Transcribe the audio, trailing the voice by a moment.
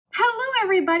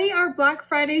everybody, our Black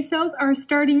Friday sales are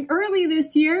starting early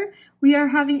this year. We are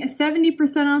having a 70%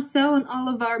 off sale on all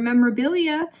of our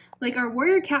memorabilia, like our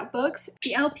Warrior Cat books.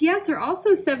 The LPS are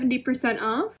also 70%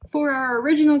 off. For our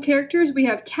original characters, we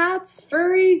have cats,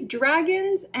 furries,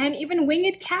 dragons, and even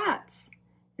winged cats.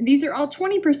 These are all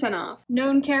 20% off.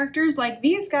 Known characters like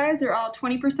these guys are all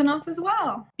 20% off as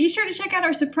well. Be sure to check out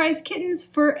our surprise kittens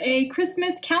for a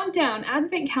Christmas countdown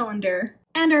advent calendar.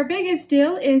 And our biggest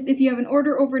deal is if you have an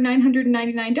order over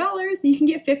 $999, you can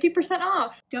get 50%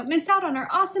 off. Don't miss out on our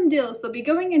awesome deals. They'll be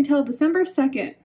going until December 2nd.